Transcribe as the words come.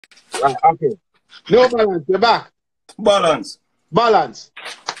Right, okay. No balance, you're back. Balance. Balance.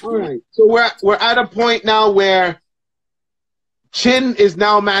 All right. So we're at a point now where Chin is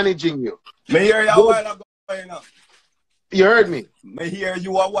now managing you. Me hear you a while ago, you know. You heard me? Me hear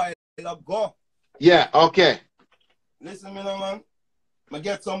you a while ago. Yeah, okay. Listen, me now, man. I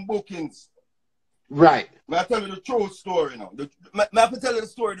get some bookings. Right. May I tell you the true story now? May I have to tell you the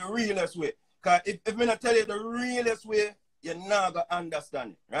story the realest way? Because if me not tell you the realest way, you're not going to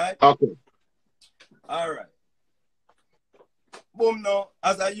understand it, right? Okay. All right. Boom, now,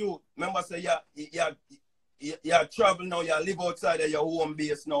 as a youth, remember say you travel now, you live outside of your home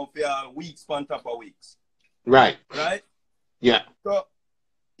base now for your weeks, on top of weeks. Right. Right? Yeah. So,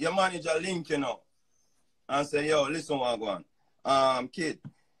 your manager link you know and say, yo, listen what I'm going. Kid,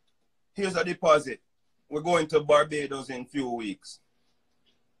 here's a deposit. We're going to Barbados in a few weeks.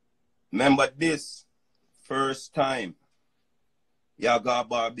 Remember this first time you got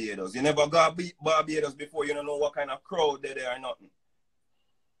Barbados. You never got Barbados before. You don't know what kind of crowd there or nothing.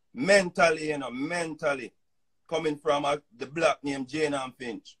 Mentally, you know, mentally. Coming from the black named Jane and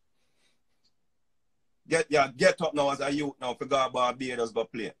Finch. Get up now as a youth now for God Barbados go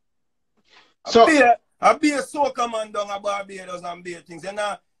play. So I be a soccer man down at Barbados and be things.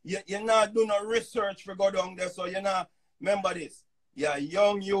 You're not doing no research for go down there, so you're not remember this. You're a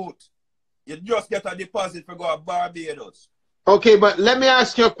young youth. You just get a deposit for go to Barbados. okay, but let me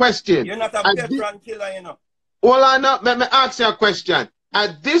ask you a question. You're not a veteran killer, you know. Well, let me ask you a question.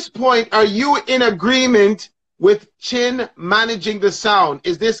 At this point, are you in agreement with Chin managing the sound?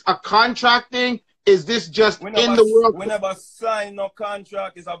 Is this a contracting? Is this just in the world? We never sign no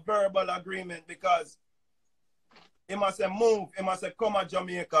contract. It's a verbal agreement because he must say move. He must say come to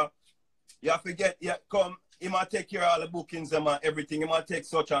Jamaica. You have to get, come. He must take care of all the bookings and everything. He must take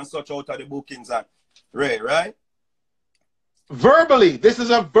such and such out of the bookings and right? Verbally, this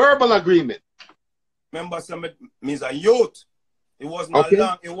is a verbal agreement. Remember, me is a youth. It wasn't okay.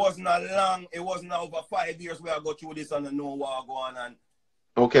 long. It wasn't over 5 years where I go through this and I know what going on.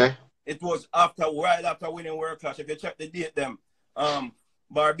 Okay. It was right after winning World Clash. If you check the date, them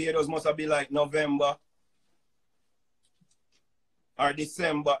Barbados must have been like November or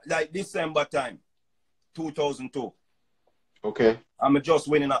December, like December time, 2002. Okay. I'm just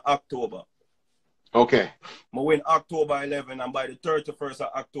winning in October. Okay. I win October 11, and by the 31st of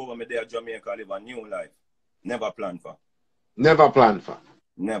October, I'm there at Jamaica, live a new life. Never planned for. Never planned for.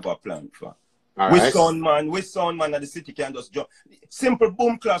 Never planned for. All we right. sound man at the city can just jump. Simple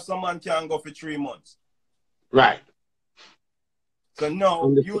boom class, some man can go for 3 months. Right. So now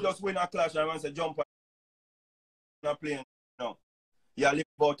you just win a clash and man say jump on a plane now. You live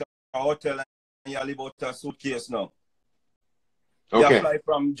out a hotel and you live out a suitcase now. Okay. You fly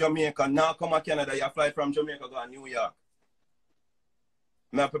from Jamaica, now come to Canada, you fly from Jamaica go to New York.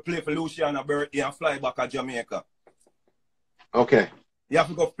 I have to play for Luciana's birthday and fly back to Jamaica. Okay. You have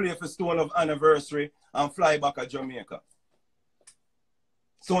to go play for Stone of Anniversary and fly back to Jamaica.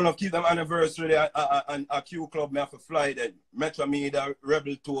 Stone of keep them anniversary and a Q Club, I have to fly there. Metro Media,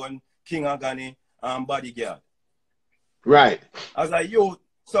 Rebeltone, King Agani, and Bodyguard. Right. As a youth,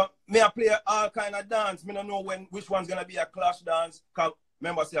 so me I play all kind of dance. Me don't know which one's gonna be a clash dance. Cause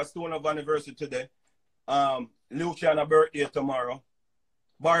remember, say a Stone of Anniversary today. Luciana's birthday tomorrow.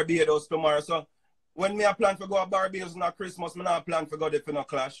 Barbados tomorrow. So when me I plan to go to Barbados on Christmas, me not plan to go there for no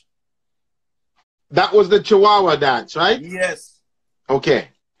clash. That was the Chihuahua dance, right? Yes. Okay.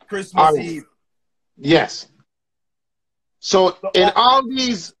 Christmas Eve. Yes. So in all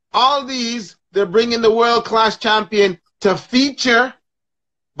these, they're bringing the world class champion to feature,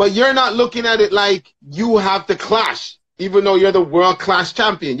 but you're not looking at it like you have to clash, even though you're the world class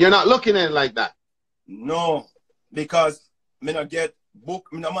champion. You're not looking at it like that. No, because me not get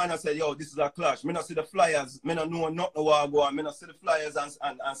book. Me no man say, yo, this is a clash. Me not see the flyers. Me not know nothing what I go on. Me not see the flyers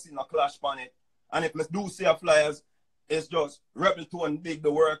and see no clash on it. And if me do see a flyers, it's just Rebeltone Big,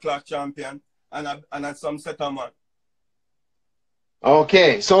 the world class champion, and some setter man.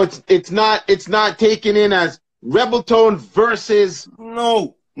 Okay, so it's not taken in as Rebeltone versus.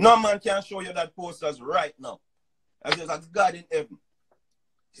 No man can show you that posters right now. As just a God in heaven.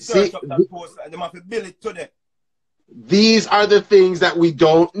 Search up that poster and they have to build it today. These are the things that we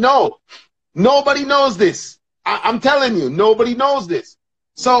don't know. Nobody knows this. I'm telling you, nobody knows this.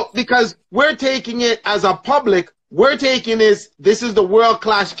 So because we're taking it as a public, we're taking this is the world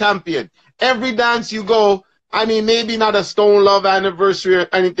class champion. Every dance you go, I mean, maybe not a Stone Love anniversary or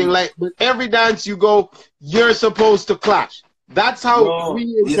anything like, but every dance you go, you're supposed to clash. That's how we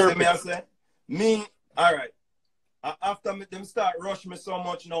interpret. You see me, I say? Me, all right. After them start rush me so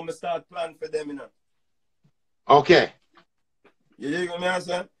much, now me start plan for them, you know. Okay. You dig me, I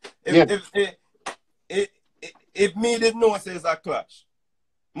say? If Yeah. if me didn't know it says a clash,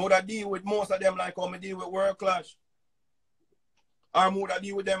 would I deal with most of them like how me deal with World Clash? Or would I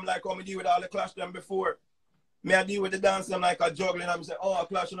deal with them like how me deal with all the clash them before? Me I deal with the dance them like a juggling. I'm saying, oh, a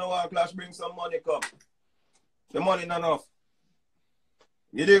clash, you know what, a clash bring some money come. The money not enough.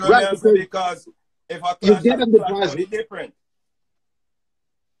 You dig what Right, I say? Because if a you clash get and a clash deposit. money different.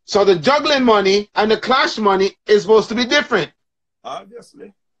 So the juggling money and the clash money is supposed to be different.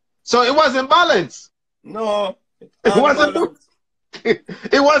 Obviously. So it wasn't balanced. No. It wasn't. Unbalanced.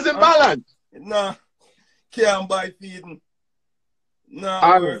 It wasn't balanced. No. Can't buy feeding. No.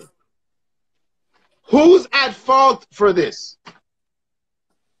 All right. Who's at fault for this?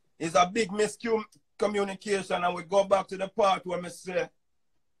 It's a big miscommunication, and we go back to the part where I say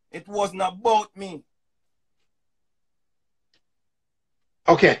it wasn't about me.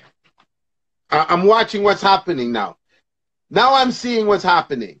 Okay. I'm watching what's happening now. Now I'm seeing what's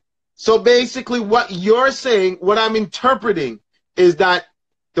happening. So basically what you're saying, what I'm interpreting is that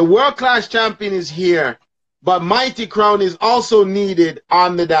the world class champion is here, but Mighty Crown is also needed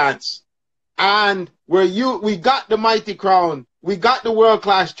on the dance. And we got the Mighty Crown, we got the world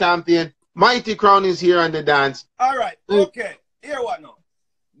class champion, Mighty Crown is here on the dance. All right, okay. Here what now?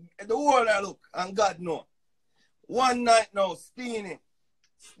 The world I look, and God know. One night now, Steenie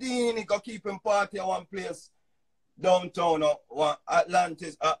go keep him party at one place downtown or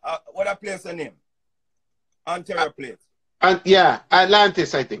Atlantis. What a place the name? Ontario place. And yeah,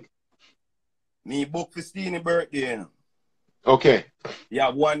 Atlantis, I think. Me book for Steenie birthday, you know. Okay. You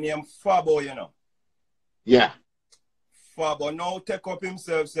have one named Fabo, you know. Yeah. Fabo now take up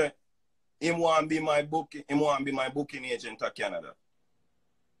himself, say, him want to be my booking agent to Canada.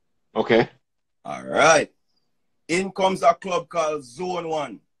 Okay. All right. In comes a club called Zone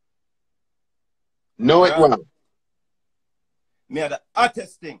 1. Know it well. Me had the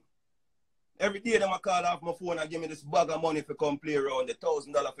hottest thing. Every day them I call off my phone and give me this bag of money for come play around there,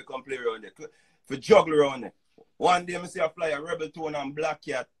 $1,000 for come play around there, for juggle around there. One day I see a fly a Rebeltone and Black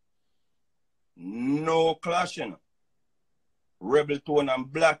Cat. No clashing. Rebeltone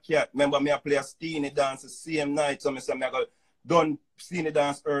and Black Cat. Remember me I play a Steenie dance the same night. So I say I go done Steenie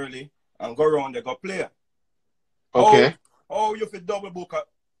dance early and go around there go play. Okay. How you fit double book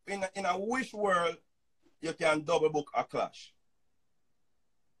in a wish world you can double book a clash?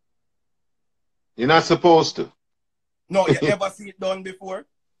 You're not supposed to. No, you ever see it done before?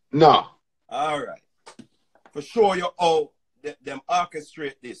 No. All right. For sure you how them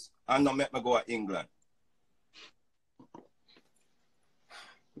orchestrate this and not make me go to England.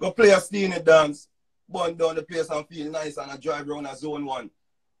 Go play a Steenie dance, burn down the place and feel nice and I drive around a Zone 1.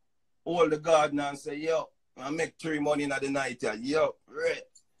 Hold the garden and say, yo, I make 3 money in the night here. Yo,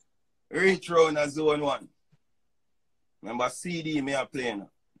 reach round a Zone 1. Remember CD me are playing.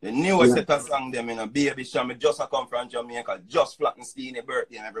 The newest set of song them in a baby show. Me just come from Jamaica, just flatten Steenie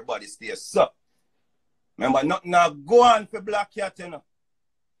birthday and everybody stays so. Remember, nothing now go on for Black Cat, you know.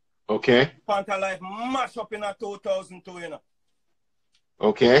 Okay. Panther Life mash up in a 2002, you know.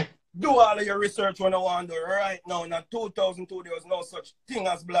 Okay. Do all of your research when I want to do right now. In 2002, there was no such thing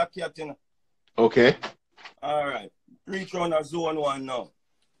as Black Cat, you know. Okay. All right. Reach on a Zone 1 now.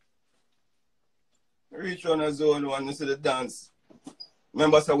 Reach on a Zone 1, you see the dance.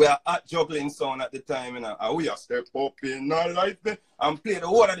 Remember, so we are at juggling sound at the time, you know. And we are step up in our life and play the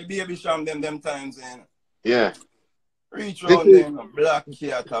whole of the baby sham them times, you know. Yeah. Reach on them, Black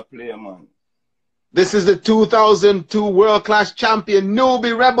Cat a play, man. This is the 2002 World Class Champion,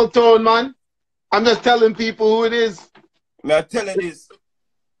 NEWBY Rebeltone, man. I'm just telling people who it is. May I tell you this?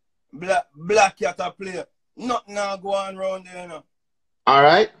 Black Cat a play. Nothing now go on round there, you know. All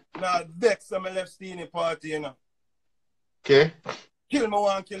right. Now, Dex, so I left Steenie party, you know. Okay. Kill me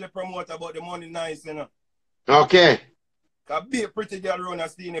one, kill the promoter about the money nice, you know. Okay. Cause be a pretty girl around a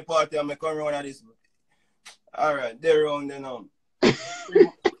Steenie party and me come around at this. All right, they're around there now.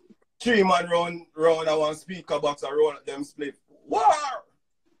 3 man round I want speaker box and roll at them split. War!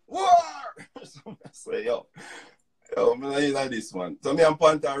 So I say, yo, me like this one. So me and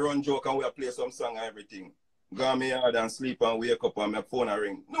Panther run joke and we play some song and everything. Go me hard and sleep and wake up and my phone a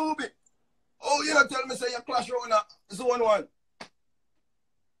ring. NEWBY! Oh, you not tell me say you clash around a Zone 1.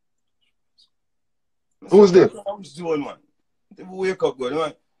 Who's this? Zone 1. Wake up good,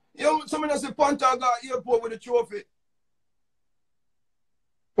 man. You somebody say Panther got airport with a trophy.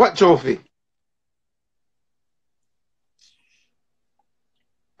 What trophy?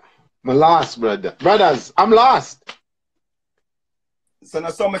 I'm lost, brother. Brothers, I'm lost. So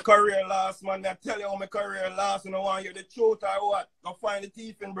now my career last, man. I tell you how my career last and I want you the truth or what. Go find the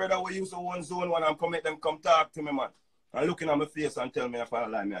thief in brother we used to one Zone 1 and come make them come talk to me, man. and looking at my face and tell me if I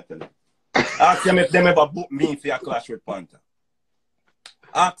lie, me I tell you. Ask them if them ever book me for a clash with Panther.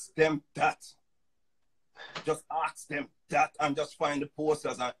 Ask them that. Just ask them that and just find the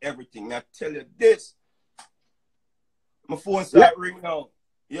posters and everything. I tell you this. My phone start ringing now.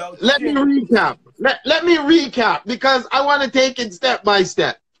 Yo, let me recap. Let me recap because I want to take it step by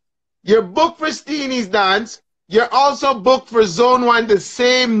step. You're booked for Steenie's dance. You're also booked for Zone 1 the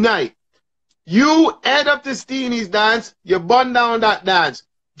same night. You head up to Steenie's dance. You bun down that dance.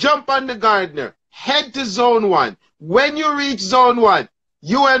 Jump on the Gardener. Head to Zone 1. When you reach Zone 1,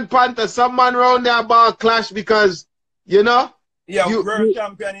 you and Panther, someone round there about clash because, you know. Yeah, world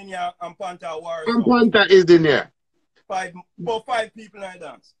champion in here and Panther war. And Panther is in there. Five people in the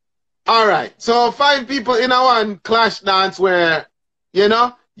dance. All right. So 5 people in a one clash dance where, you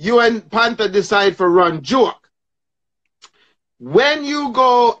know, you and Panther decide for run joke. When you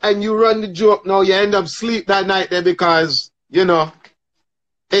go and you run the joke, now you end up sleep that night there because, you know,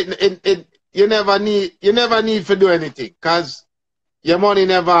 you never need to do anything because your money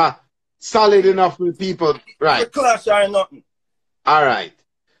never solid enough with people. Right. The clash or nothing. All right.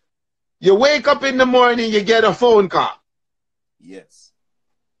 You wake up in the morning, you get a phone call. Yes.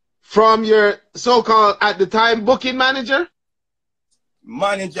 From your so-called, at the time, booking manager?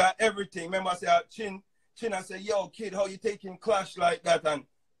 Manager, everything. Remember I said, Chin, I said, yo, kid, how you taking clash like that? And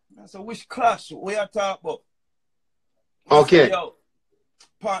I said, which clash? What you talking about? Okay. Said, yo,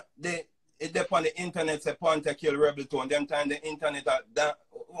 they on the internet say Panther kill Rebeltone. Them time the internet at that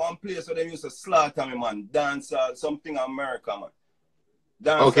one place where they used to slaughter me, man. Dancehall, something America, man.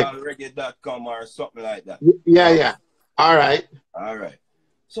 Dancehallreggae.com or something like that. Yeah. All right.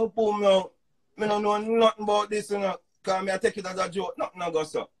 So boom now, me don't know nothing about this, you know, because I take it as a joke. Nothing I go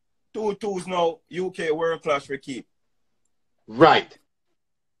so. 2-2s now, UK World Clash we keep. Right.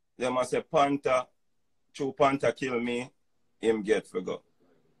 Them I say Panther, Panther kill me, him get for go.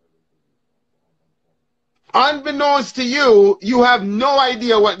 Unbeknownst to you, you have no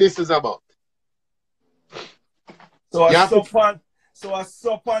idea what this is about. So I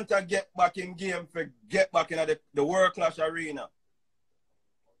saw Panther get back in game for get back in the World Clash arena.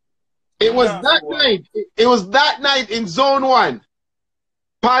 It was that night. It was that night in Zone 1.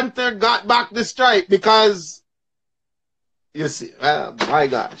 Panther got back the strike because you see, my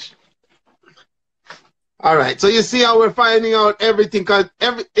gosh. All right, so you see how we're finding out everything because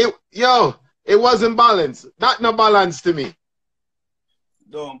it wasn't balanced. Not no balance to me.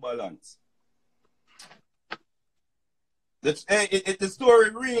 Don't balance. The story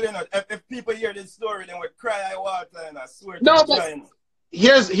really not. If people hear this story, then we cry water and I swear no, to God.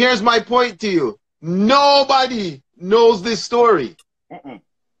 Here's my point to you. Nobody knows this story.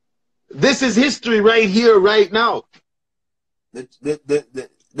 This is history right here, right now. The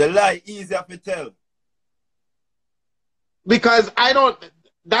lie easier to tell. Because I don't.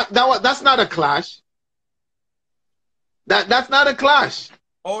 That's not a clash. That's not a clash.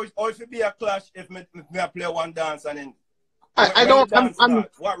 Or it should be a clash if me play one dance and then. I'm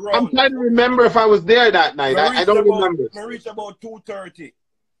trying to remember if I was there that night. I don't remember. I reached about 2:30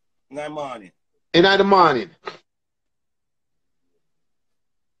 in the morning. In the morning.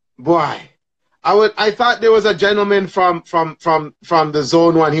 Boy, I thought there was a gentleman from the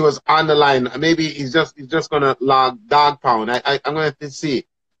Zone 1. He was on the line. Maybe he's just gonna log Dog Pound. I'm gonna see.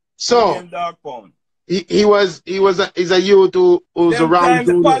 So Dog Pound. He's a youth who's them around. Time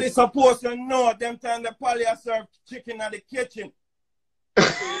the police supposed to know. Them time the police serve chicken at the kitchen.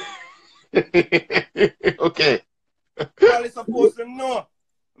 Okay. Police supposed to know.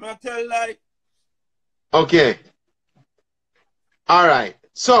 I'm gonna tell you like. Okay. All right.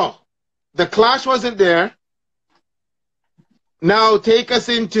 So the clash wasn't there. Now take us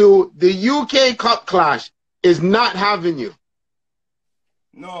into the UK Cup clash is not having you.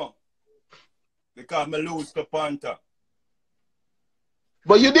 No. Because me lose to Panther.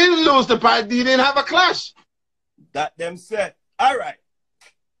 But you didn't lose to Panther. You didn't have a clash. That them said. All right.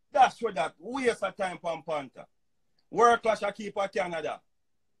 That's what that waste of time for Panther. World Clash I keep at Canada.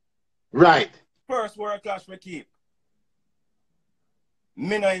 Right. First World Clash we keep.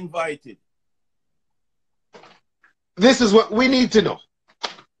 Me not invited. This is what we need to know.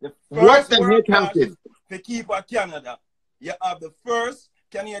 What the heck happened? To keep at Canada, you have the first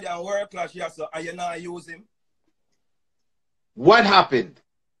Canadian World Clash, yes, sir, and you not use him. What happened?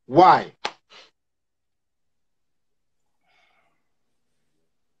 Why?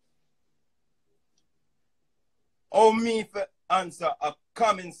 Oh, me for answer a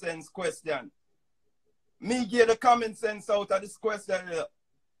common sense question. Me get the common sense out of this question.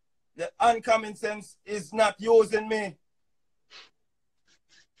 The uncommon sense is not using me.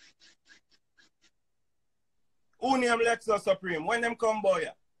 Who name Lexus Supreme? When them come boy?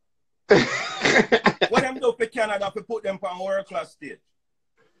 What them do for Canada to put them on world class stage?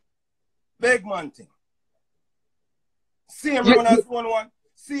 Big man thing. Same round as zone one.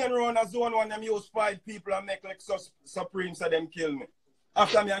 Same round as zone one, them use 5 people and make Lexus Supreme so them kill me.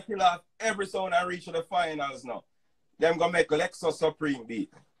 After me I kill off every sound I reach to the finals now. Them gonna make Lexus Supreme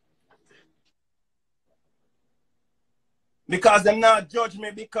beat. Because them not judge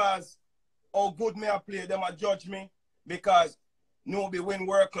me because how good me I play. Them a judge me because NEWBY win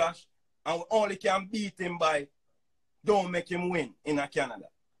World Clash and we only can beat him by don't make him win in a Canada.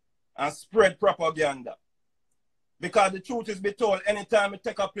 And spread propaganda. Because the truth is be told, anytime I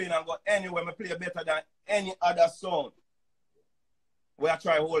take a plane and go anywhere, I play better than any other sound. Where I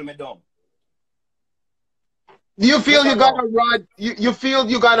try to hold me down. Do you feel you got a raw you feel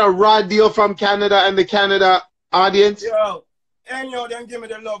you got a raw deal from Canada and the Canada audience? Yo, anyhow, them give me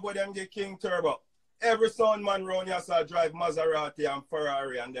the love where them get King Turbo. Every sound man round here so I drive Maserati and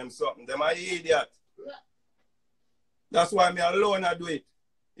Ferrari and them something. Them are idiot. That's why me alone I do it.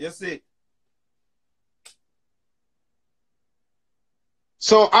 You see?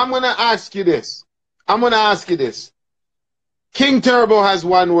 So I'm gonna ask you this. King Turbo has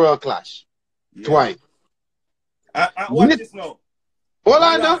won World Clash. Yeah. Twice. Watch this now. Hold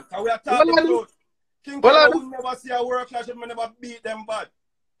on now. We are talking about King Turbo will never see a World Clash if we never beat them bad.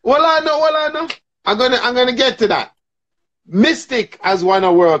 Hold on now. I'm gonna get to that. Mystic has won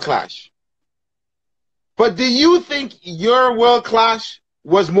a World Clash. But do you think your World Clash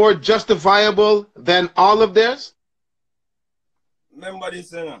was more justifiable than all of theirs? Remember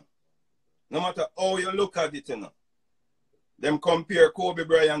this, you know? No matter how you look at it, you know. Them compare Kobe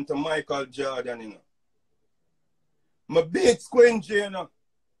Bryant to Michael Jordan, you know. My beat Squingy, you know.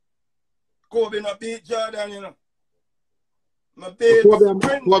 Kobe no beat Jordan, you know. My beat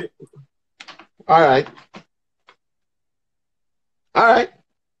Squingy. All right. I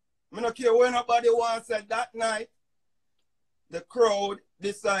don't care when nobody wants it that night. The crowd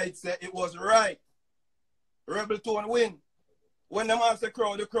decides that it was right. Rebeltone win. When them ask the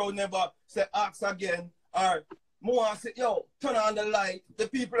crowd never say ask again or more say, yo, turn on the light. The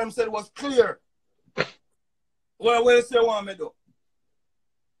people them said it was clear. What will you want me do?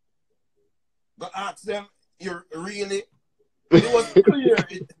 But ask them, you really? It was clear.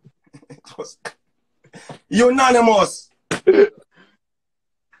 It was unanimous.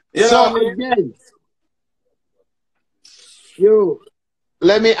 You so again,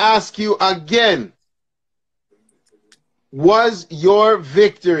 let me ask you again. Was your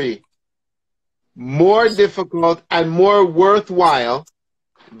victory more difficult and more worthwhile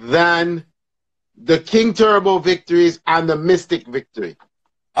than the King Turbo victories and the Mystic victory?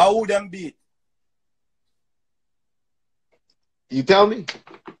 How would them beat? You tell me.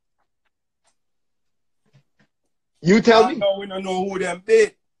 You tell me. No, we don't know who them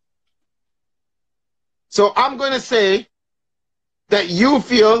beat. So I'm going to say that you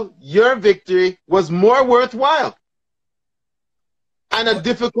feel your victory was more worthwhile and a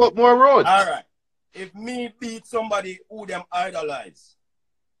difficult more road. All right. If me beat somebody who them idolize,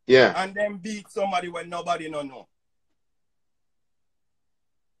 yeah, and then beat somebody when nobody no know,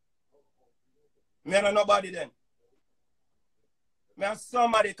 me and nobody then. Me and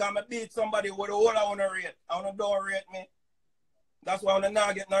somebody can beat somebody with the whole I want to rate. I want to don't rate me. That's why I want to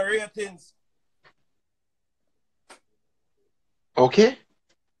not get no ratings. Okay.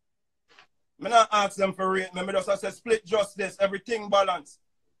 Me not ask them for rate me. Me just say split justice, everything balance.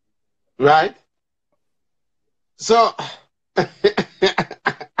 Right. So,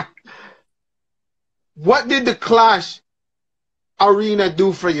 what did the Clash Arena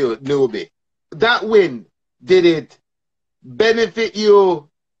do for you, NEWBY? That win, did it benefit you?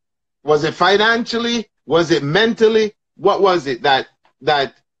 Was it financially? Was it mentally? What was it that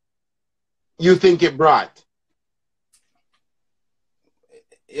you think it brought?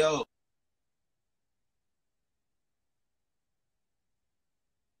 Yo.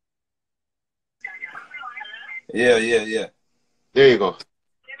 Yeah. There you go.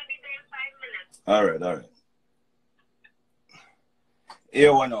 All right.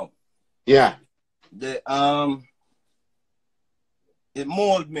 Here one now. Yeah. It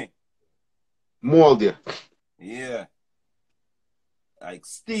molded me. Mold you. Yeah. Like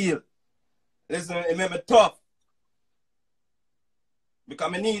steel. Listen, it made me tough.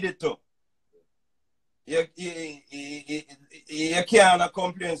 Because I needed to. You can't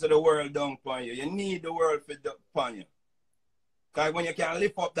complain to the world down upon you. You need the world for upon you. Because when you can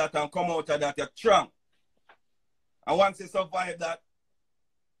lift up that and come out of that, you're strong. And once you survive that,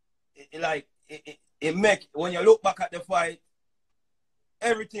 it make, when you look back at the fight,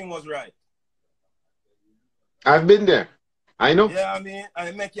 everything was right. I've been there. I know. Yeah, I mean, and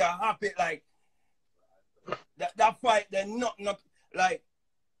it make you happy, like, that fight, then not, like,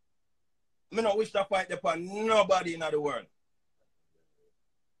 me not wish that fight upon nobody in the world.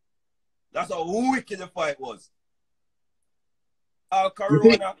 That's how wicked the fight was.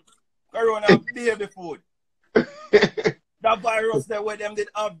 Corona baby food. That virus that where them did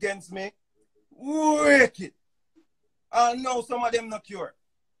have against me, wicked. I know some of them not cured.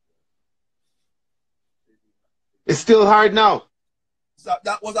 It's still hard now. So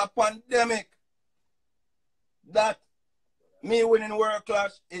that was a pandemic. That me winning World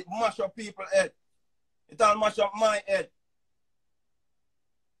Clash, it mash up people's head. It all mash up my head.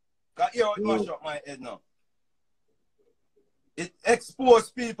 Cause here it mash up my head now. It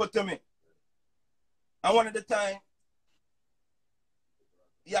exposed people to me. And one of the time,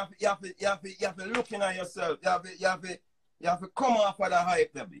 you have to look in at yourself. You have to come off of the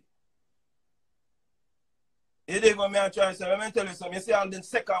hype, baby. You dig what me I try to say? Let me tell you something. You see all the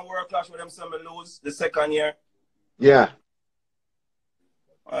second World Clash where them say me lose the second year? Yeah.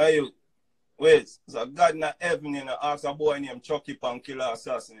 Are you? Wait, so God in heaven, you know, ask a boy named Chucky Pan Killer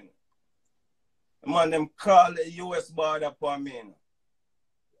Assassin. You know. The man them call the US border upon me. You know.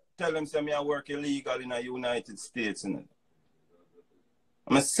 Tell them say me I work illegal in the United States. You know.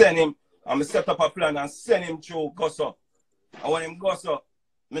 I'm going to send him, I'm going to set up a plan and send him through Gosso. And when him Gosso,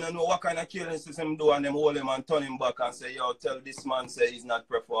 I don't know what kind of killing system do, and them hold him and turn him back and say, yo, tell this man say he's not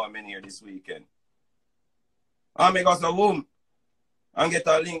performing here this weekend. And me go so boom and get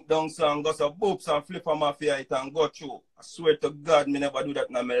a link down so and go so boops and flip on my feet and go through. I swear to God, me never do that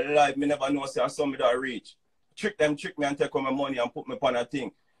in my life. Me never know say I saw me that reach. Trick me and take all my money and put me upon a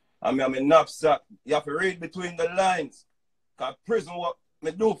thing. And me have my knapsack. You have to read between the lines. Cause prison what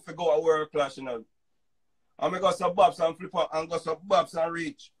me do for go a World Clash, you know. And I go some bobs and flip up and go some bobs and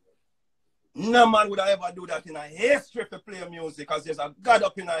reach. No man would ever do that in a history to play music because there's a God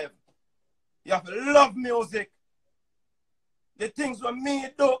up in heaven. You have to love music. The things what me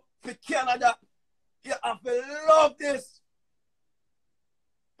do for Canada, you have to love this.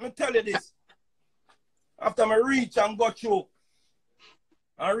 Let me tell you this. After I reach and go through,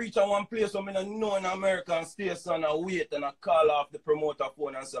 I reach at one place where I don't know in America and stay and I wait and I call off the promoter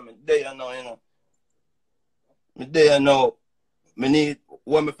phone and say, I'm there now, you know. Me there now. Me need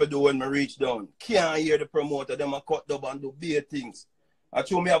what me for do when me reach down. Can't hear the promoter. Them a cut up and do big things. I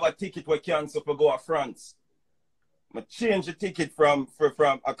told me have a ticket we cancel for go to France. I change the ticket from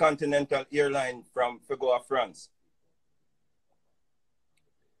a continental airline for go to France.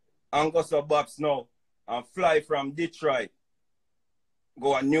 And go to Babs now and fly from Detroit.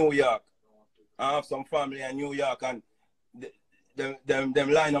 Go to New York. I have some family in New York and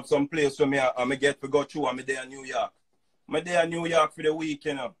them line up some place for me and me get to go through and me there in New York. Me there in New York for the week,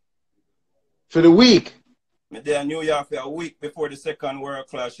 you know. For the week? Me there in New York for a week before the second World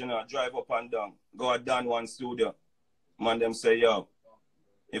Clash, you know. Drive up and down. Go to Dan One studio. Man them say, yo,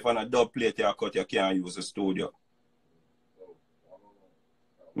 if on a dub plate you cut, you can't use the studio.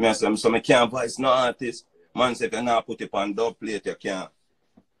 Me say, so me can't voice no artist. Man say, if you not put it on dub plate, you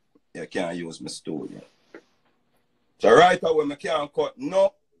can't use my studio. So right away, I can't cut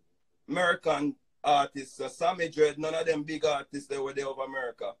no American artists. So Sammy Dread, none of them big artists that were there over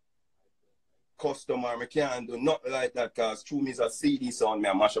America. Customer, I can't do nothing like that because through me is a CD sound,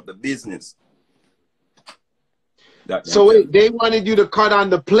 I mash up the business. So wait, they wanted you to cut on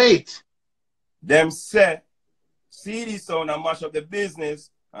the plate. Them say CD sound and mash up the business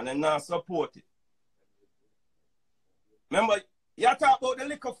and then not support it. Remember, you talk about the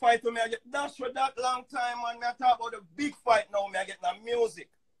little fight when I get dashed for that long time, and I talk about the big fight now when I get the music.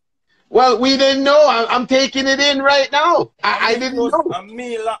 Well, we didn't know. I'm taking it in right now. I didn't know. And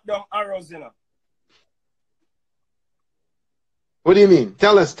me lock down arrows, you know. What do you mean?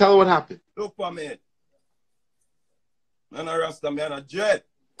 Tell what happened. Look for me. I'm a Rasta, I'm a dread.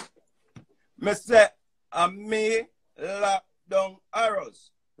 Me say, and me lock down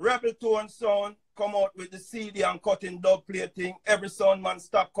arrows. Rebeltone sound come out with the CD and cutting dub plate thing. Every sound man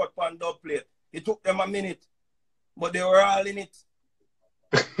stop cut on dub plate. It took them a minute, but they were all in it.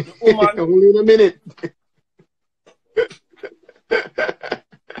 The woman, only in a minute.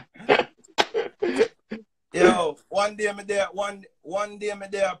 Yo, one day me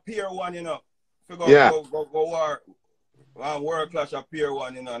there Pier 1, you know. Go war. One World Clash of Pier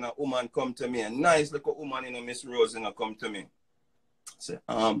 1, you know, and a woman come to me. A nice little woman, you know, Miss Rose, you know, come to me. Say,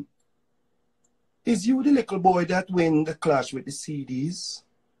 is you the little boy that win the clash with the CDs?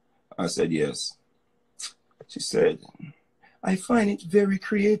 I said, yes. She said, I find it very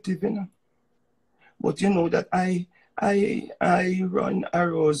creative, you know. But you know that I run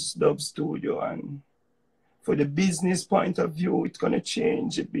Arrow's Dub Studio and for the business point of view, it's gonna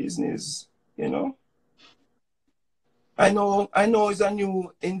change the business, you know. I know it's a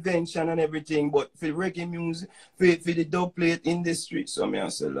new invention and everything, but for reggae music, for the dub plate industry, so me I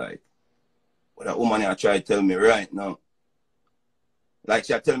say like, what that woman I try to tell me right now. Like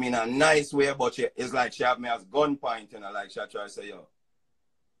she tell me in a nice way, but it's like she have me as gunpoint, you know, like she try to say, yo.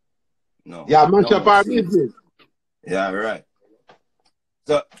 No. Yeah, mash no up our business. Yeah, right.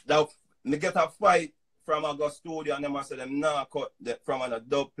 So that me get a fight from a go studio and them I say them nah cut from a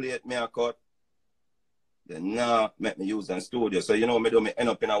dub plate me a cut. Then nah make me use an studio. So you know me do me end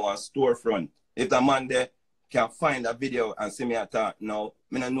up in a one storefront. If the man there can find a video and see me attack now,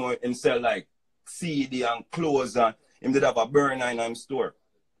 me not know him sell like CD and clothes and him did have a burner in him store.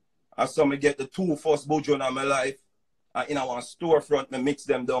 I saw me get the two first bujo in my life and in a one storefront me mix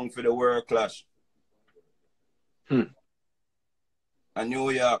them down for the world clash. And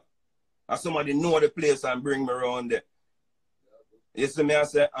New York. And somebody know the place and bring me around there. You see me, I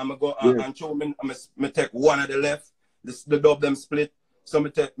say, I'm going to go and show me, I take one of the left, the dub them split. So me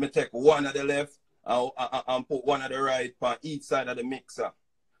take one of the left and put one of the right on each side of the mixer.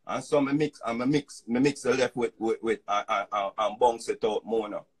 And so me mix the left with and bounce it out more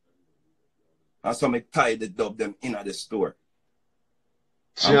now. And so me tie the dub them in at the store.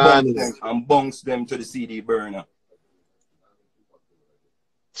 And bounce them to the CD burner.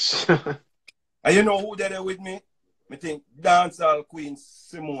 And you know who there with me? I think dancehall queen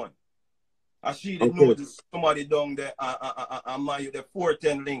Simone. And she didn't know somebody down there and the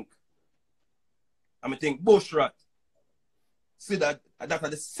 410 link. And I think Bushrat. See that's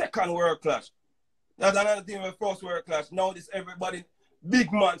the second world clash. That's another thing with first world clash. Now this everybody,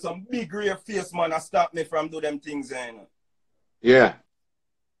 big man, some big rear face man, stop me from do them things. Yeah.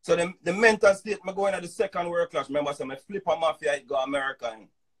 So the mental state, I go into the second world clash. Remember, so I flip a mafia, it go America.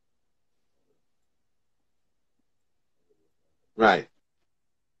 Right.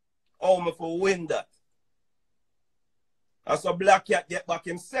 Oh, me for win that. I saw Black Cat get back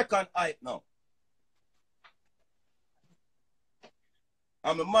him second height now.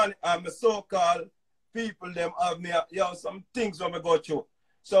 I'm a man, I'm a so-called people, them have me, some things when I go through.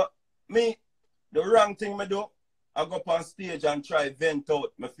 So, me, the wrong thing I do, I go up on stage and try vent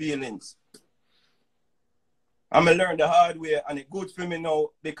out my feelings. And I learn the hard way, and it's good for me now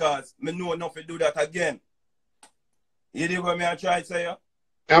because I know enough to do that again. You dig what I try to say?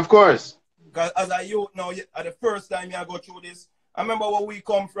 Of course. Because as a youth now, at the first time I go through this, I remember where we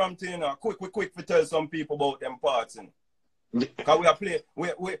come from to, you know, quick to tell some people about them parts. Because we are playing,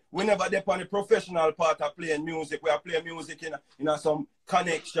 we never dip on the professional part of playing music. We are playing music in some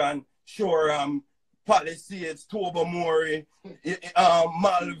connection, Shoreham, Palisades, Tobermory,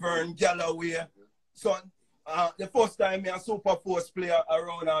 Malvern, Galloway. So the first time I super force player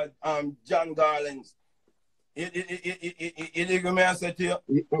around John Garland's. You dig me I said to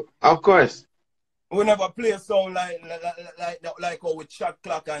you? Of course. We never play a song like how with shot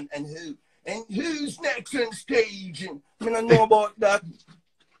clock and who. And who's next on stage? And I don't know about that.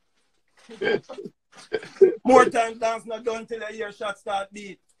 More time dance not done till I hear shot start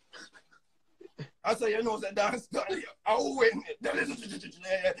beat. I say, you know, the dance done. I win it.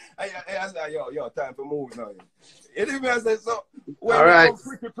 I say, yo, time for move now. You know what I say? So, when you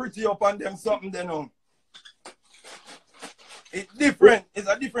come pretty up on them something, then it's different. It's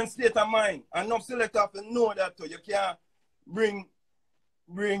a different state of mind. And enough selector have to know that too. You can't bring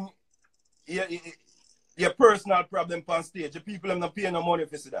your personal problem on stage. The people have not paying no money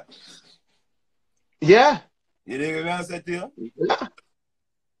for see that. Yeah. You know what I said to you? Yeah.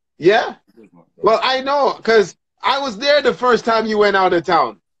 Yeah. Well, I know, because I was there the first time you went out of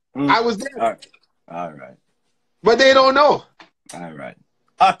town. I was there. All right. But they don't know. All right.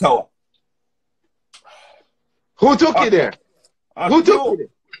 Ottawa. Who took you there? Who took you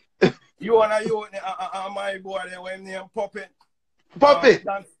there? You and my boy there when they Puppet. Puppet.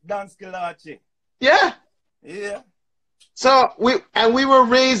 Dance Kilachi. Yeah. Yeah. So we were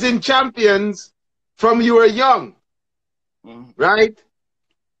raising champions from you were young. Right?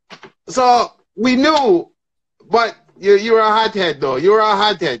 So we knew, but you were a hothead though. You were a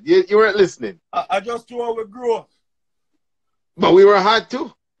hothead. You weren't listening. I just knew how we grew up. But we were hot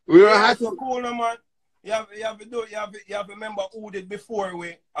too. We were hot so too. Cool, man. You have to remember who did before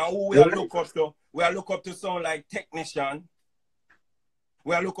we and who we look up to. We look up to someone like Technician.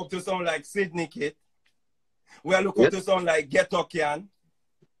 We look up to someone like Sydney Kit. We look up to someone like Getokian.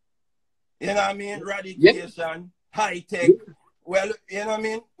 You know what I mean? Radication, High Tech. Well, you know what I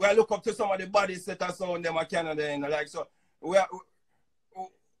mean? We look up to some of the body setters sound them in Canada, you know, like so.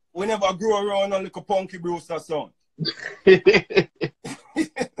 We never grew around on like a Punky Brewster sound.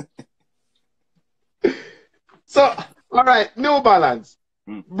 So, all right, New Balance.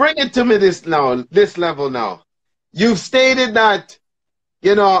 Bring it to me this level now. You've stated that,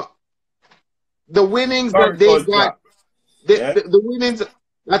 you know, the winnings that they got, the winnings,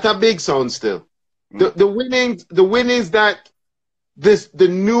 that's a big sound still. The winnings that the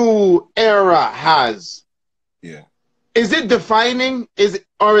new era has. Yeah. Is it defining?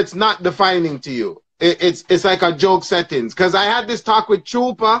 Or it's not defining to you? It's like a joke settings. Because I had this talk with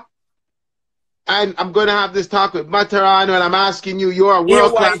Chupa, and I'm gonna have this talk with Mataran, and I'm asking you, you're a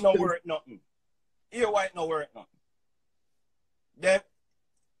world class. Here white no worth nothing. Here white no worth nothing. Them,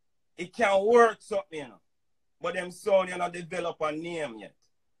 it can work something, you know. But them son, you know, develop a name yet.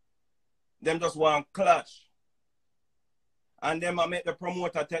 Them just want clash. And them I make the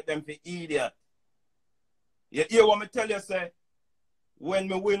promoter take them for idiot. You hear what me tell you, say? When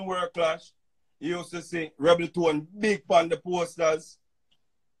me win World Clash, you used to see Rebeltone big on the posters.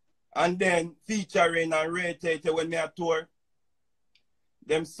 And then featuring and rotating when me a tour.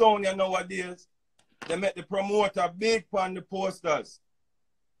 Them sound you nowadays, they make the promoter big on the posters.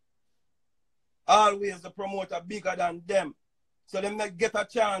 Always the promoter bigger than them. So they may get a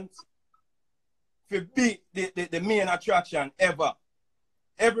chance to beat the main attraction ever.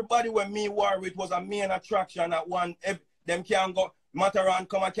 Everybody when me war with was a main attraction at one. Them can go, Mataran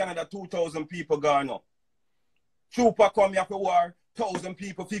come to Canada, 2,000 people gone up. Trooper come here for war, 1,000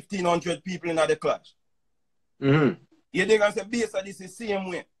 people, 1,500 people in the clash. You think I say, base of this is the same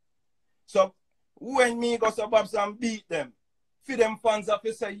way. So when me go to Babs and beat them, for them fans have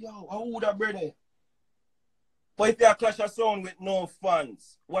to say, yo, how would I brother? But if you clash a sound with no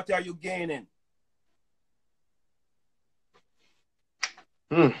fans, what are you gaining?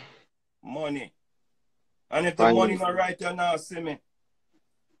 Money. And if the money not right, you now see me.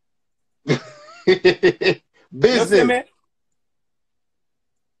 Business. You see me?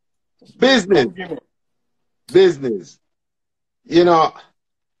 Business. Business. You know,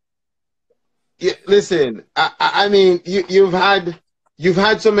 listen, I mean, you've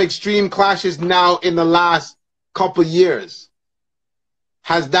had some extreme clashes now in the last couple years.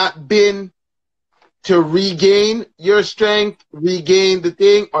 Has that been to regain your strength, regain the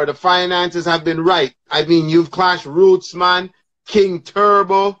thing, or the finances have been right? I mean, you've clashed Roots, man, King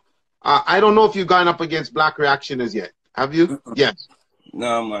Turbo. I don't know if you've gone up against Black Reaction as yet. Have you? Yes.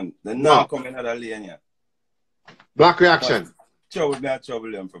 No, man. They're not coming out of lane yet. Black Reaction.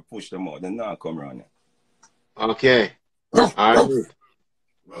 Trouble them for push them out. They're not come around here. Okay. All right.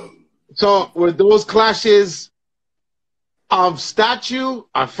 So were those clashes of statue,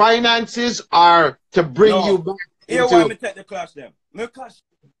 or finances, or to bring you back? Here why me take the clash them. Me clash.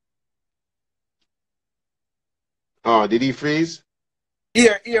 Oh, did he freeze?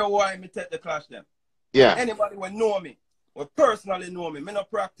 Here why me take the clash them. Yeah. Anybody will know me, will personally know me no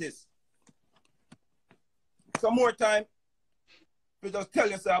practice. Some more time, we just tell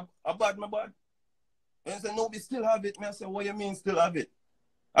you, say, I bad my bad. And you say, no, we still have it. Me I say, what you mean still have it?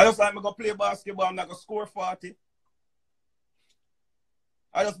 I just like me go play basketball, I'm not going to score 40.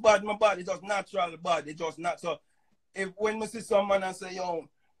 I just bad my bad. It's just natural bad. It's just not so. If when we see someone and say, yo,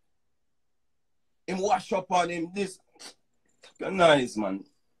 him wash up on him, this nice, man.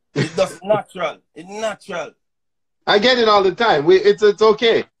 It's just natural. It's natural. I get it all the time. It's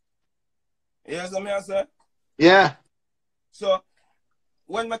okay. Yes, I say? Yeah. So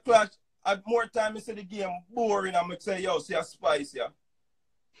when my clash, at more time I see the game boring, I'm gonna say, yo, see a spice here.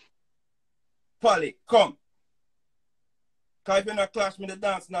 Polly, come. Cause if you not clash me the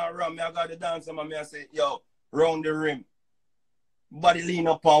dance now around me, I got the dance and I say, yo, round the rim. Body lean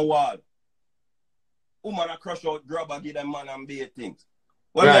up on wall. Woman I crush out, grab and give them man and beer things.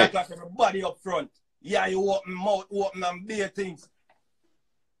 When I clash everybody up front, yeah, you open mouth, open and beer things.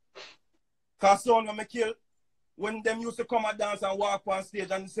 Cause son when me kill, when them used to come and dance and walk on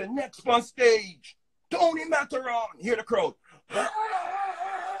stage and they say, next on stage, Tony Mataran, hear the crowd.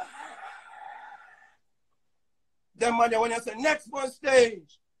 Them man, when they say next on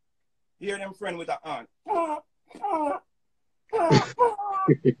stage, hear them friend with a hand. You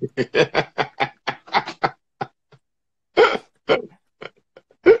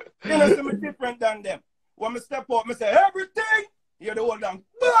know, see me different than them. When me step up, me say everything. Hear the whole damn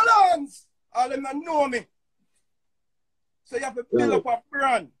balance. All them not know me. So you have to build up a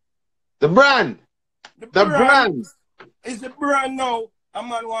brand. The brand. The brand. Is the brand now. A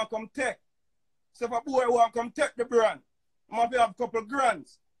man want to come take. So if a boy want to come take the brand, I must have a couple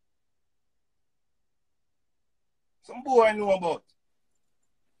grands. Some boy know about.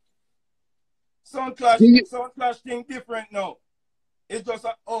 Sound clash thing different now. It's just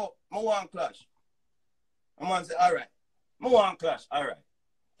like, oh, I want clash. A man say, all right. I want clash, all right.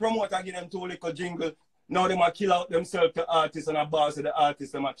 Promoter give them two little jingle. Now they might kill out themselves to artists and a boss of the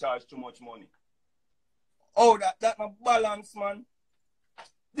artists, they might charge too much money. Oh, that my balance, man.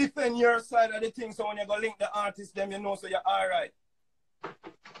 Defend your side of the thing, so when you go link the artist, them you know so you're alright.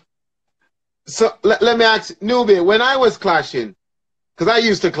 So let me ask Newbie, when I was clashing, because I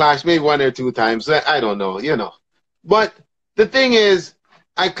used to clash maybe 1 or 2 times, I don't know, you know. But the thing is,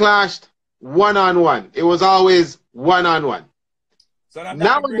 I clashed one-on-one. It was always one-on-one. So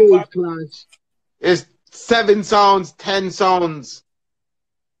nowadays, clash is 7 sounds, 10 sounds.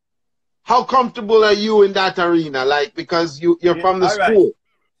 How comfortable are you in that arena? Like, because you're from the school. Right.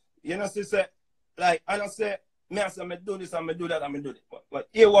 You know, sister, like, I don't say, I say, I do this, I do that, I do it. But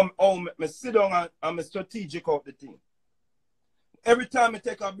here, I sit down and I'm strategic of the thing. Every time I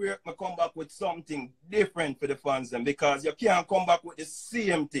take a break, I come back with something different for the fans, them, because you can't come back with the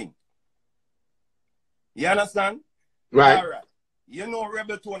same thing. You understand? Right. All right. You know,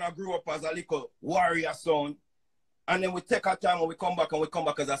 Rebeltone, I grew up as a little warrior sound. And then we take our time and we come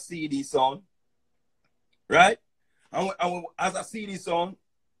back as a CD sound. Right? And as a CD sound,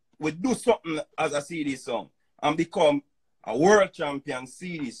 we do something as a CD song and become a world champion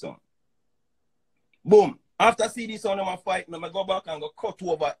CD song. Boom. After CD song, I'm fight, I go back and go cut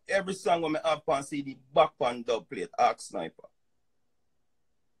over every song when I have on CD, back on dub plate, Arc Sniper.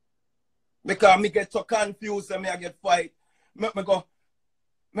 Because me get so confused and I get fight. Let me go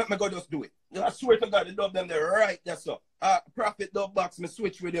just do it. I swear to God, the dub them there right there, so. Profit dub box, me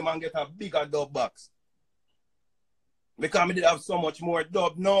switch with them and get a bigger dub box. Because I did have so much more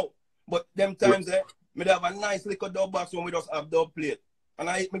dub now. But them times I have a nice little dub box when we just have dub plate. And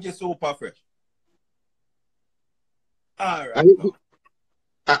I eat me just super fresh. Alright.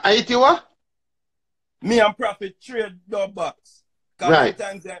 I eat you what? Me and Profit trade dub box. Because right.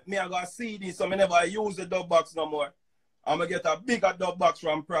 Sometimes me I got a CD, so I never use the dub box no more. I'm going to get a bigger dub box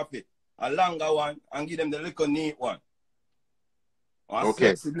from Profit. A longer one and give them the little neat one. A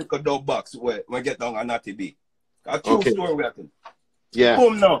sexy little dub box where we get down a natty beat. A true story we have to. Yeah.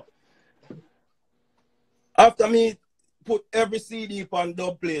 Boom now. After me put every CD on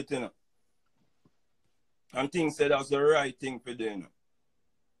dub plate, you know. And things said that's the right thing for doing. You know.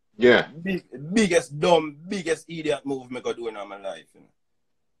 Yeah. Biggest dumb, biggest idiot move I could do in my life, you know.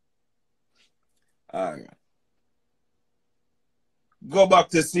 Alright. Go back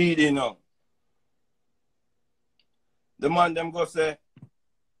to CD now. The man them go say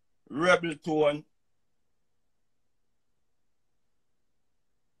Rebeltone.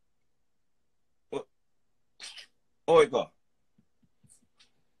 Oh my God.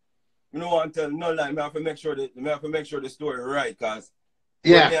 You don't want to tell no lie. I have to make sure the story right, cause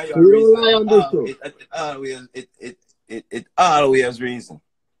yeah, you don't lie on this show. It always reason.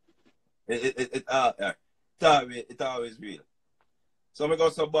 It always real. So we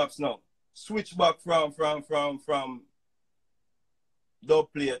got some bops now. Switch back from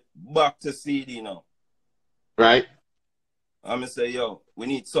dub plate back to CD now. Right. I'm gonna say, yo, we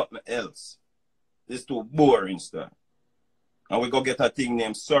need something else. This too boring stuff. And we go get a thing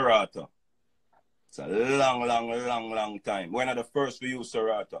named Serato. It's a long time. We're not the first to use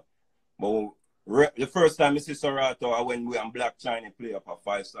Serato. But the first time I see Serato, I went with and Black China play up a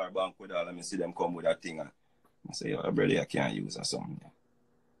 5-star bank with all, and I see them come with that thing. And I say, yo, brother, I can't use or something.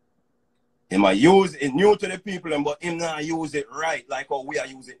 He might use it new to the people, but him not use it right like how we are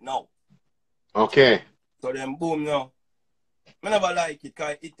use it now. Okay. So then boom now. I never like it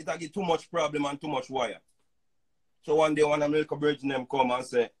because it get too much problem and too much wire. So one day when I'm little bridge them come and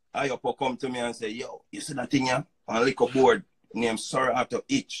say, Ayopo come to me and say, yo, you see that thing here? On a little board named Serato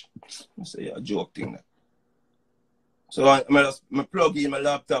Itch. I say, yeah, joke thing that. So I plug in my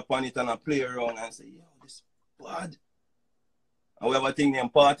laptop on it and I play around and say, yo, this bad. And we have a thing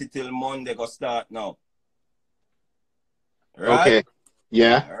named Party Till Monday go start now. Right? Okay.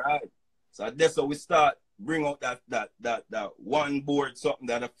 Yeah. All right. So that's how we start bring out that one board, something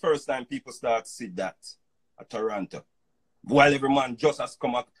that the first time people start to see that at Toronto. While every man just has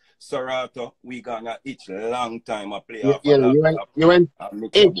come up Serato, we gonna each long time I play off. Yeah, you went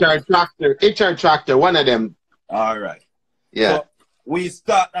HR Tractor, one of them. All right. Yeah. So we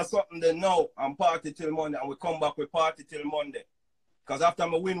start at something then now and Party Till Monday, and we come back with Party Till Monday. Because after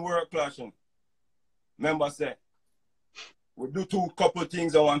I win World Clashing, remember say, we do couple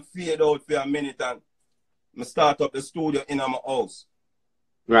things and one fade out for a minute and I start up the studio in my house.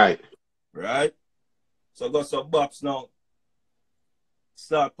 Right. Right? So got some bops now.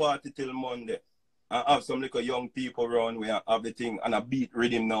 Start Party Till Monday. I have some little young people around where I have the thing and I beat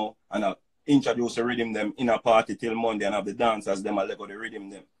rhythm now and I introduce the rhythm them in a Party Till Monday and have the dancers them I let go the rhythm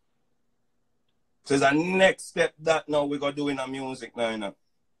them. So it's a next step that now we got doing our music now, you know.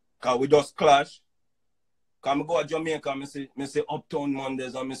 Because we just clash Cause I go to Jamaica and I say Uptown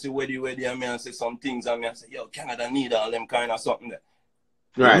Mondays and I say Weddy and I say some things and I say, yo, Canada need all them kind of something there.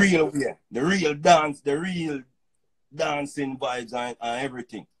 Right. The real way, the real dance, the real dancing vibes and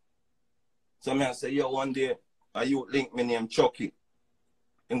everything. So I say, yo, one day a youth link me name Chucky.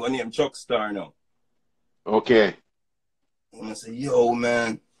 I'm gonna name Chuck Star now. Okay. And I say, yo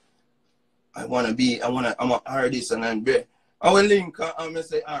man, I'm an artist and I'm be. I will link and I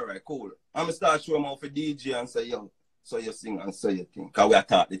say, all right, cool. I'm gonna start showing off for DJ and say, yo, so you sing and say your thing. Cause we are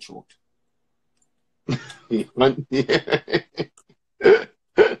taught the truth.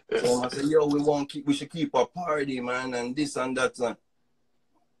 So I say, yo, we should keep a party, man, and this and that. And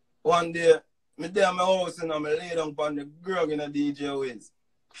one day, me there at my house and I lay down on the grog in a DJ ways.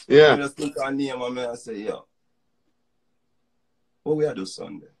 Yeah. I just think her name and I say, yo, what we are do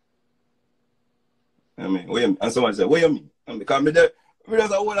Sunday? I mean, what you mean? And someone said, what you mean? And because me there, we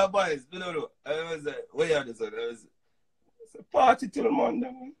just a whole of boys, you know. I was like, what you are do Sunday? I was like, party till Monday,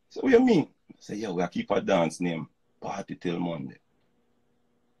 man. So what you mean? I say, yo, we keep a dance name, party till Monday.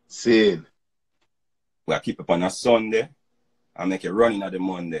 See. We keep it on a Sunday and make it running on the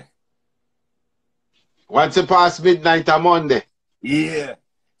Monday. Once it past midnight on Monday. Yeah.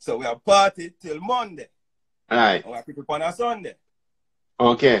 So we have party till Monday. Right. And we keep it on a Sunday.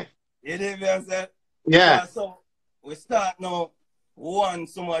 Okay. You know what I'm saying? Yeah. So we start now 1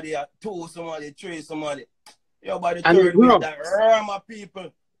 somebody, 2 somebody, 3 somebody. Yo, by the third week, that Rama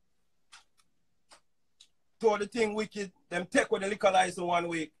people told the thing wicked, them take with the liquor license 1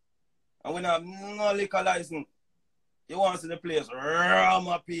 week. And when I have no liquor license, you want to see the place,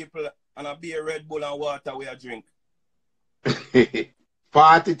 Rama people, and a beer, Red Bull, and water we a drink.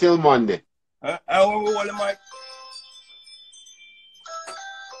 Party till Monday. And when we hold the mic,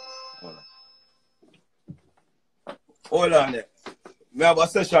 hold on there. We have a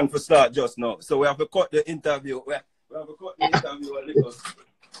session for start just now, so we have to cut the interview. We have to cut the interview a little.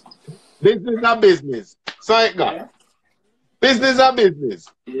 Business are business. So it go. Yeah. Business are business.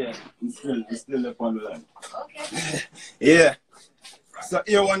 Yeah, it's still upon the line. Okay. Yeah. So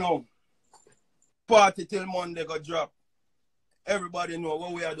here we know. Party till Monday go drop. Everybody know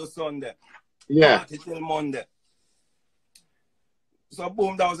what we are do Sunday. Yeah. Party till Monday. So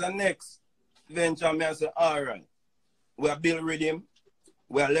boom, that was the next venture. Me I say, all right. We are Bill Rhythm.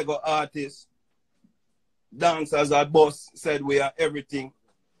 We are Lego artists. Dancers are boss. Said we are everything.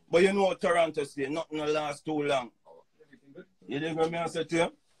 But you know Toronto State, nothing will last too long. You didn't hear me answer to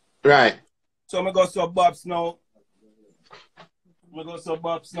you? Right. So I go to Bob's now. I go to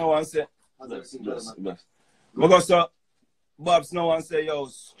Bob's now and say, I go to Bob's now and say, yo,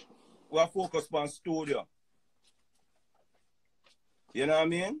 we are focused on studio. You know what I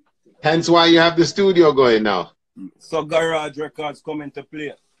mean? Hence why you have the studio going now. So Garage Records come into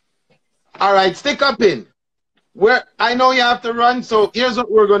play. All right, stick up in. I know you have to run, so here's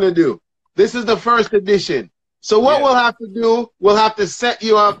what we're going to do. This is the first edition. So what we'll have to do, we'll have to set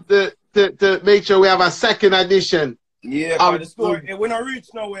you up to make sure we have a second edition. Yeah, the story, we're not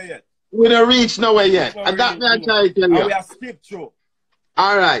reached nowhere yet. We don't reach nowhere yet. And that me I try to tell you. And we have skipped through.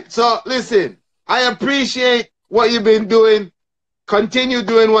 All right. So listen, I appreciate what you've been doing. Continue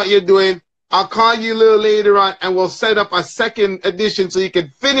doing what you're doing. I'll call you a little later on and we'll set up a second edition so you can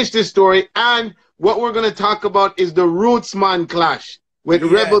finish this story. And what we're going to talk about is the Rootsman clash with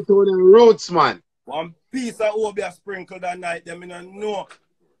Rebeltone and Rootsman. One piece of Obia sprinkled that night, them in know.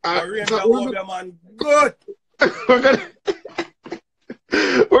 So man, good.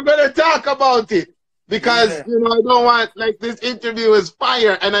 We're gonna talk about it because you know I don't want like this interview is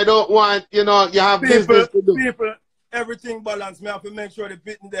fire and I don't want you have business to do. People, everything balanced. Me have to make sure the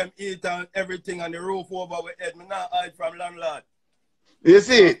pitting them eat and everything and the roof over with head. Me not hide from landlord. You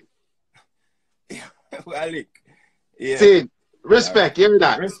see? Well, yeah. See, respect. Hear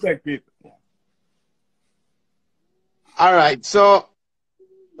that? Respect people. All right. So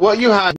what you have.